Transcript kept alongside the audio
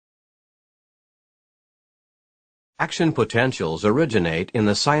Action potentials originate in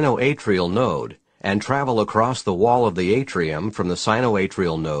the sinoatrial node and travel across the wall of the atrium from the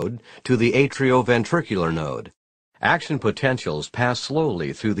sinoatrial node to the atrioventricular node. Action potentials pass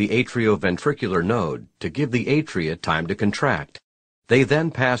slowly through the atrioventricular node to give the atria time to contract. They then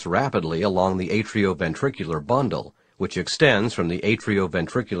pass rapidly along the atrioventricular bundle, which extends from the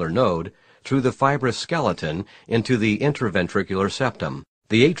atrioventricular node through the fibrous skeleton into the interventricular septum.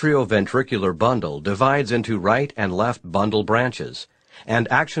 The atrioventricular bundle divides into right and left bundle branches, and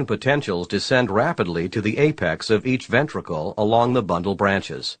action potentials descend rapidly to the apex of each ventricle along the bundle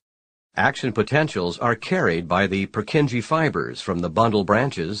branches. Action potentials are carried by the Purkinje fibers from the bundle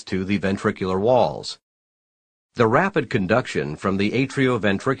branches to the ventricular walls. The rapid conduction from the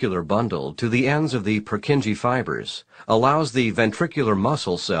atrioventricular bundle to the ends of the Purkinje fibers allows the ventricular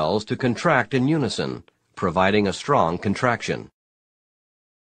muscle cells to contract in unison, providing a strong contraction.